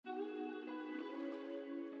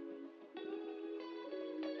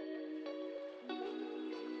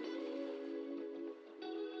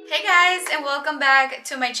Hey guys, and welcome back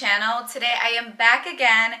to my channel. Today I am back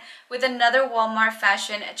again with another Walmart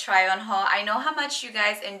fashion try on haul. I know how much you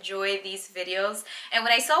guys enjoy these videos, and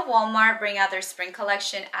when I saw Walmart bring out their spring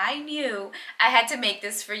collection, I knew I had to make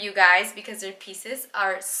this for you guys because their pieces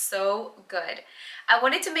are so good. I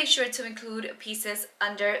wanted to make sure to include pieces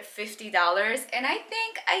under $50, and I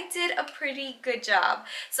think I did a pretty good job.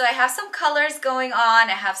 So I have some colors going on,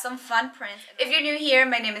 I have some fun prints. If you're new here,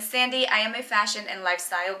 my name is Sandy. I am a fashion and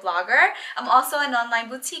lifestyle blogger. I'm also an online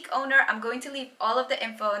boutique owner. I'm going to leave all of the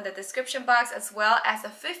info in the description box, as well as a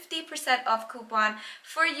 50% off coupon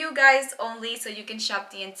for you guys only, so you can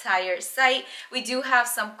shop the entire site. We do have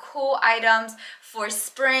some cool items for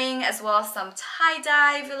spring, as well as some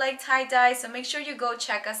tie-dye if you like tie-dye, so make sure you go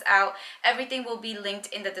check us out. Everything will be linked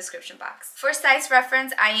in the description box. For size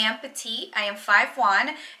reference, I am petite. I am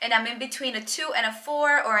 5'1", and I'm in between a 2 and a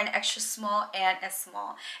 4, or an extra small and a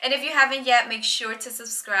small. And if you haven't yet, make sure to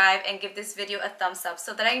subscribe and give this video a thumbs up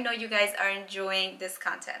so that I know you guys are enjoying this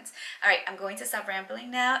content. Alright, I'm going to stop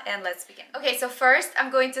rambling now and let's begin. Okay, so first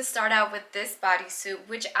I'm going to start out with this bodysuit,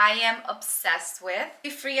 which I am obsessed with. The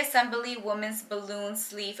Free Assembly Women's Balloon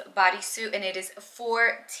Sleeve Bodysuit, and it is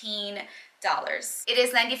 $14. It is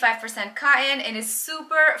 95% cotton and is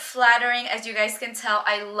super flattering. As you guys can tell,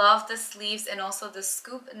 I love the sleeves and also the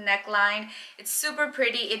scoop neckline. It's super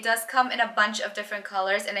pretty. It does come in a bunch of different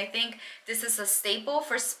colors, and I think this is a staple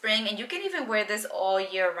for spring, and you can even wear this all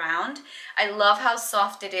year round. I love how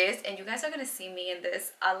soft it is, and you guys are gonna see me in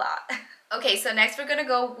this a lot. Okay, so next we're gonna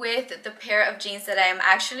go with the pair of jeans that I am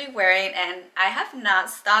actually wearing, and I have not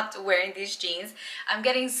stopped wearing these jeans. I'm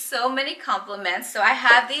getting so many compliments. So I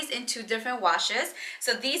have these in 2 different washes.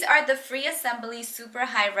 So these are the Free Assembly Super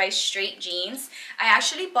High Rise Straight Jeans. I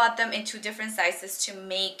actually bought them in 2 different sizes to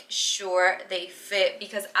make sure they fit,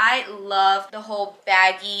 because I love the whole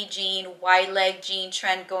baggy jean, wide leg jean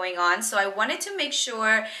trend going on. So I wanted to make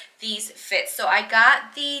sure these fit. So I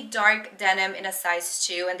got the dark denim in a size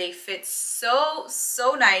 2, and they fit so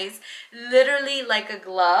nice, literally like a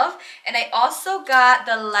glove. And I also got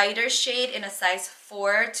the lighter shade in a size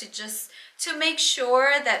 4 to make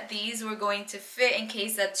sure that these were going to fit in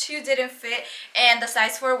case that 2 didn't fit, and the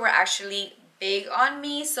size 4 were actually big on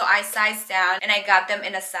me, so I sized down and I got them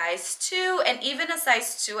in a size 2. And even a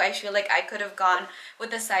size 2, I feel like I could have gone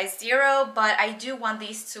with a size 0, but I do want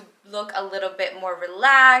these to look a little bit more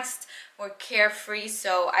relaxed, more carefree,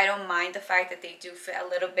 so I don't mind the fact that they do fit a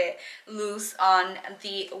little bit loose on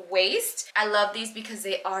the waist. I love these because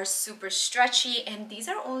they are super stretchy, and these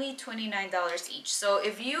are only $29 each. So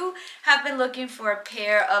if you have been looking for a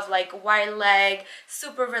pair of like wide leg,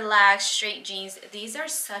 super relaxed straight jeans, these are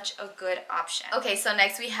such a good option. Okay, so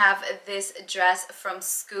next we have this dress from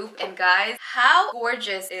Scoop, and guys, how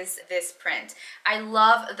gorgeous is this print? I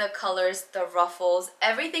love the colors, the ruffles,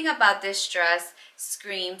 everything about this dress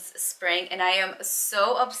screams spring, and I am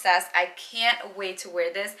so obsessed. I can't wait to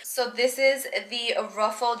wear this. So this is the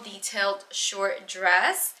ruffle detailed short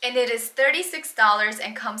dress, and it is $36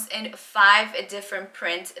 and comes in 5 different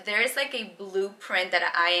prints. There is like a blue print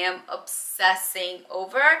that I am obsessing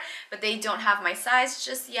over, but they don't have my size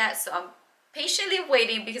just yet, so I'm patiently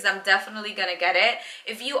waiting because I'm definitely gonna get it.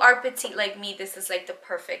 If you are petite like me, this is like the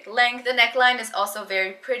perfect length. The neckline is also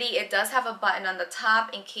very pretty. It does have a button on the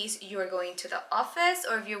top in case you are going to the office,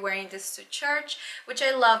 or if you're wearing this to church, which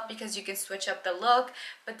I love because you can switch up the look.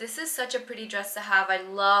 But this is such a pretty dress to have. I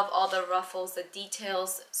love all the ruffles, the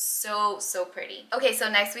details, so pretty. Okay, so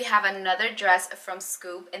next we have another dress from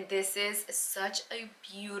Scoop, and this is such a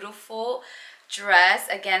beautiful dress.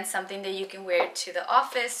 Again, something that you can wear to the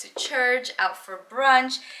office, to church, out for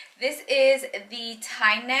brunch. This is the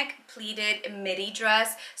tie neck pleated midi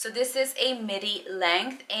dress. So this is a midi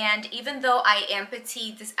length, and even though I am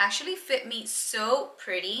petite, this actually fit me so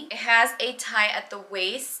pretty. It has a tie at the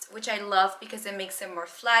waist, which I love because it makes it more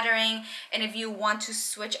flattering, and if you want to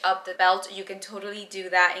switch up the belt, you can totally do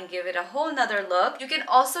that and give it a whole nother look. You can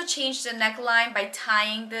also change the neckline by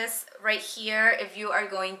tying this right here if you are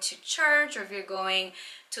going to church, or if you're going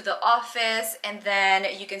to the office, and then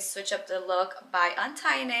you can switch up the look by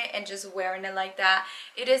untying it and just wearing it like that.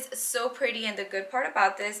 It is so pretty, and the good part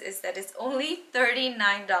about this is that it's only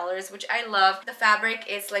 $39, which I love. The fabric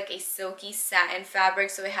is like a silky satin fabric,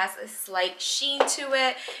 so it has a slight sheen to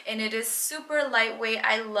it, and it is super lightweight.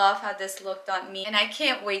 I love how this looked on me, and I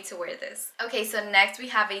can't wait to wear this. Okay, so next we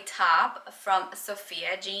have a top from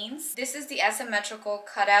Sofia jeans. This is the asymmetrical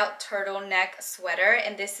cutout turtleneck sweater,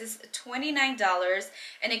 and this is $29,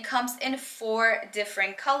 and it comes in 4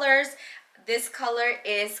 different colors. This color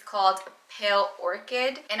is called Pale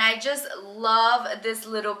Orchid, and I just love this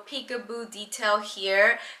little peekaboo detail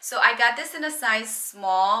here. So I got this in a size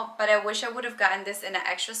small, but I wish I would have gotten this in an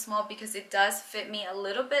extra small because it does fit me a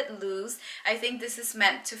little bit loose. I think this is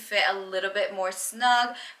meant to fit a little bit more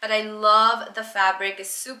snug, but I love the fabric. It's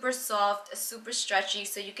super soft, super stretchy,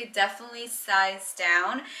 so you could definitely size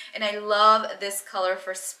down. And I love this color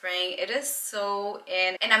for spring. It is so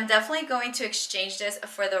in, and I'm definitely going to exchange this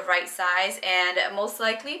for the right size and most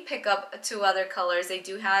likely pick up 2 other colors. They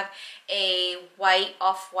do have a white,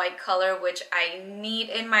 off-white color, which I need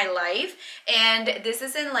in my life, and this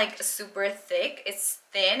isn't like super thick, it's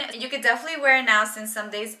thin. You could definitely wear it now since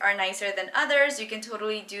some days are nicer than others. You can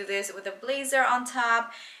totally do this with a blazer on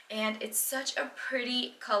top, and it's such a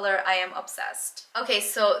pretty color. I am obsessed. Okay,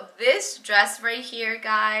 so this dress right here,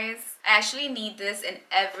 guys, I actually need this in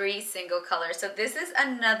every single color. So this is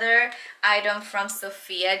another item from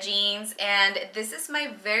Sofia Jeans, and this is my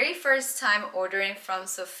very first time ordering from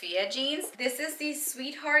Sofia Jeans. This is the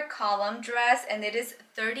Sweetheart column dress, and it is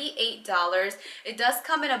 $38. It does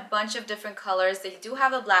come in a bunch of different colors. They do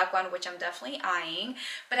have a black one, which I'm definitely eyeing,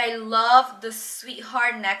 but I love the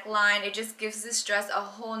Sweetheart neckline. It just gives this dress a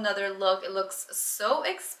whole nother look. It looks so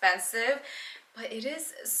expensive, but it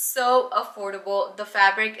is so affordable. The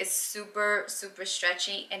fabric is super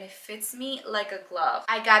stretchy and it fits me like a glove.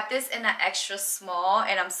 I got this in an extra small,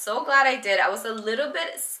 and I'm so glad I did. I was a little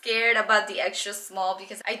bit scared about the extra small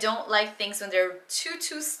because I don't like things when they're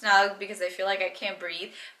too snug because I feel like I can't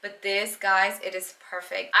breathe. But this, guys, it is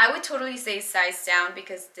perfect. I would totally say size down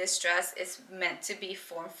because this dress is meant to be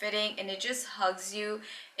form-fitting and it just hugs you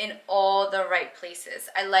in all the right places.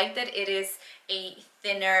 I like that it is a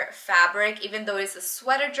thinner fabric. Even though it's a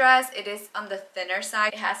sweater dress, it is on the thinner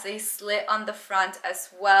side. It has a slit on the front as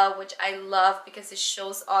well, which I love because it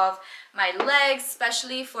shows off my legs,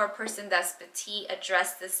 especially for a person that's petite. A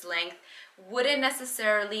dress this length wouldn't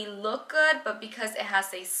necessarily look good, but because it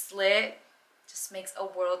has a slit, just makes a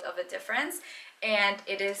world of a difference. And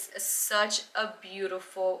it is such a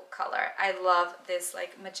beautiful color. I love this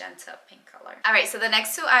like magenta pink color. All right, so the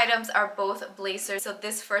next 2 items are both blazers. So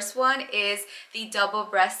this first one is the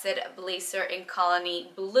double-breasted blazer in Colony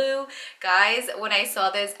Blue. Guys, when I saw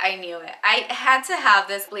this, I knew it. I had to have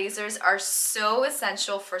this. Blazers are so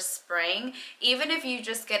essential for spring. Even if you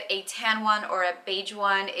just get a tan one or a beige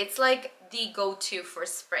one, it's like the go-to for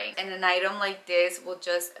spring, and an item like this will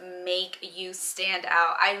just make you stand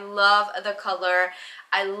out. I love the color.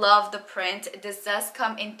 I love the print. This does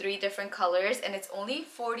come in 3 different colors and it's only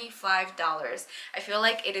 $45. I feel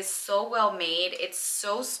like it is so well made. It's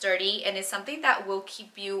so sturdy and it's something that will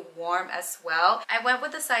keep you warm as well. I went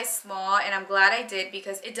with a size small and I'm glad I did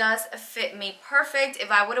because it does fit me perfect.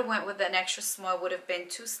 If I would have went with an extra small, it would have been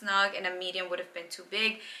too snug and a medium would have been too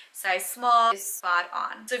big. Size small is spot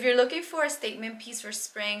on. So if you're looking for a statement piece for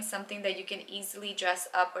spring, something that you can easily dress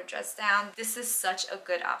up or dress down, this is such a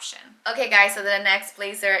good option. Okay guys, so the next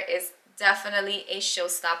blazer is definitely a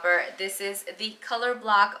showstopper. This is the color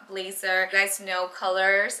block blazer. You guys know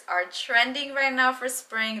colors are trending right now for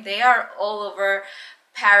spring. They are all over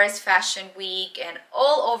Paris Fashion Week and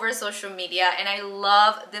all over social media, and I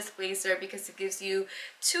love this blazer because it gives you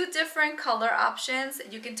 2 different color options.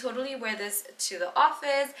 You can totally wear this to the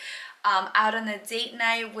office, out on a date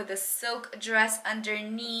night with a silk dress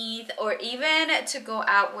underneath, or even to go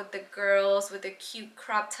out with the girls with a cute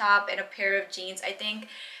crop top and a pair of jeans. I think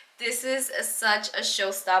this is such a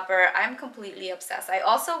showstopper. I'm completely obsessed. I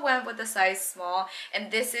also went with a size small,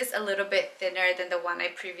 and this is a little bit thinner than the one I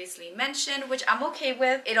previously mentioned, which I'm okay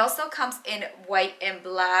with. It also comes in white and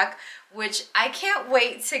black, which I can't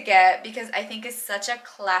wait to get because I think it's such a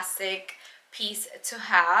classic piece to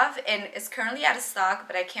have, and it's currently out of stock,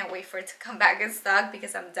 but I can't wait for it to come back in stock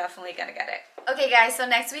because I'm definitely gonna get it. Okay guys, so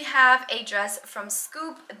next we have a dress from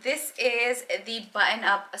Scoop. This is the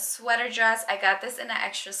button-up sweater dress. I got this in an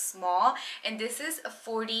extra small, and this is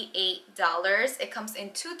 $48. It comes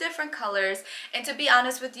in 2 different colors, and to be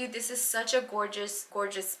honest with you, this is such a gorgeous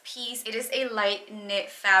piece. It is a light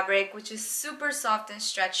knit fabric, which is super soft and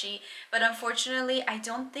stretchy, but unfortunately I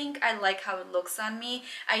don't think I like how it looks on me.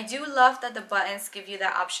 I do love that the buttons give you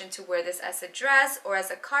that option to wear this as a dress or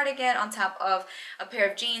as a cardigan on top of a pair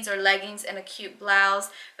of jeans or leggings and a cute blouse,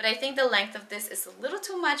 but I think the length of this is a little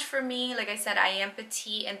too much for me. Like I said, I am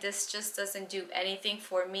petite and this just doesn't do anything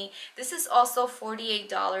for me. This is also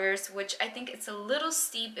 $48, which I think it's a little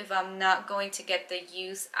steep if I'm not going to get the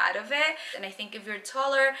use out of it. And I think if you're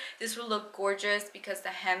taller, this will look gorgeous because the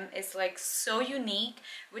hem is like so unique,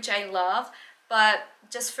 which I love. but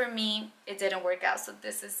just for me, it didn't work out, so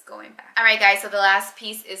this is going back. All right, guys, so the last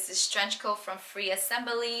piece is this trench coat from Free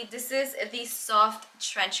Assembly. This is the soft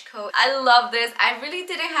trench coat. I love this. I really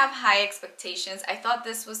didn't have high expectations. I thought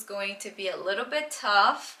this was going to be a little bit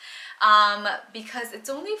tough because it's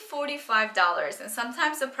only $45, and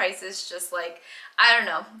sometimes the price is just like, I don't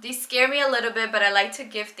know, they scare me a little bit, but I like to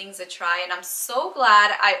give things a try, and I'm so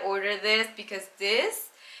glad I ordered this because this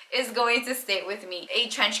is going to stay with me. A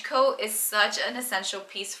trench coat is such an essential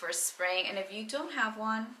piece for spring, and if you don't have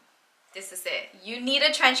one, this is it. You need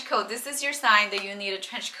a trench coat. This is your sign that you need a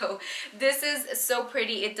trench coat. This is so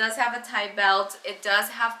pretty. It does have a tie belt. It does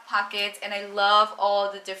have pockets, and I love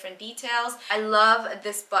all the different details. I love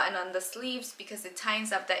this button on the sleeves because it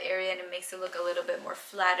tightens up that area and it makes it look a little bit more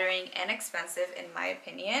flattering and expensive in my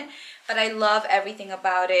opinion. But I love everything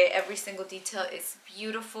about it. Every single detail is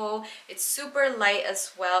beautiful. It's super light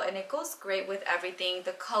as well, and it goes great with everything.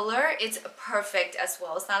 The color, it's perfect as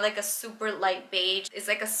well. It's not like a super light beige. It's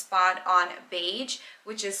like a spot on beige,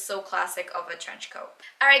 which is so classic of a trench coat.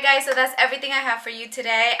 All right, guys, so that's everything I have for you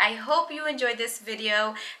today. I hope you enjoyed this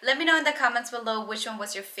video. Let me know in the comments below which one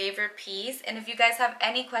was your favorite piece, and if you guys have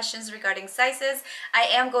any questions regarding sizes, I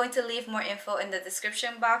am going to leave more info in the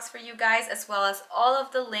description box for you guys, as well as all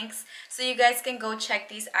of the links, so you guys can go check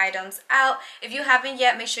these items out. If you haven't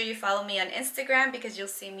yet, make sure you follow me on Instagram because you'll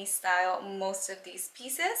see me style most of these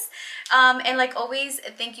pieces. And like always,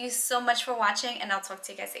 thank you so much for watching, and I'll talk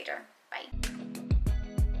to you guys later. Bye.